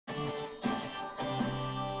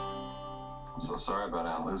So sorry about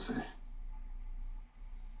Aunt Lucy.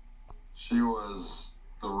 She was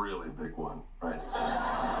the really big one, right?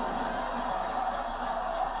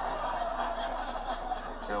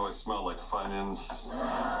 They always smelled like Funyuns.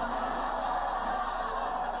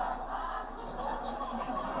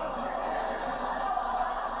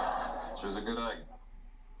 She was a good egg.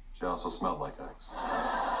 She also smelled like eggs.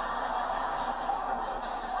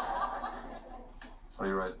 What are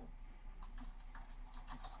you writing?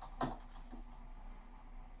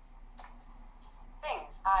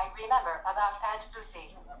 Things I remember about Aunt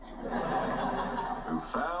Lucy. Who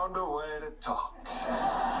found a way to talk.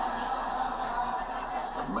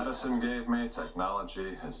 What medicine gave me,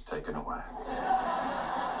 technology has taken away.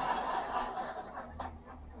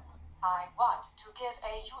 I want to give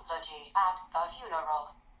a eulogy at the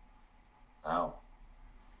funeral. Ow.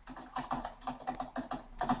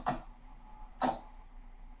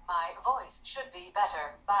 My voice should be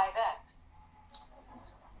better by then.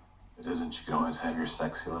 If it isn't, you can always have your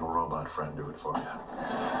sexy little robot friend do it for you.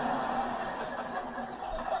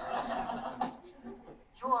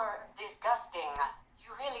 You're disgusting. You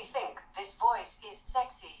really think this voice is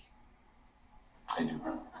sexy? I do.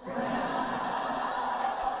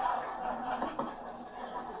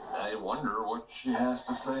 I wonder what she has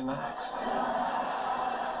to say next.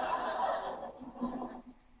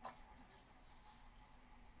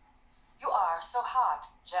 You are so hot,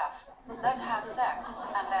 Jeff. Let's have sex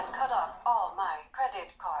and then cut off all my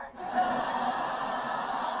credit cards.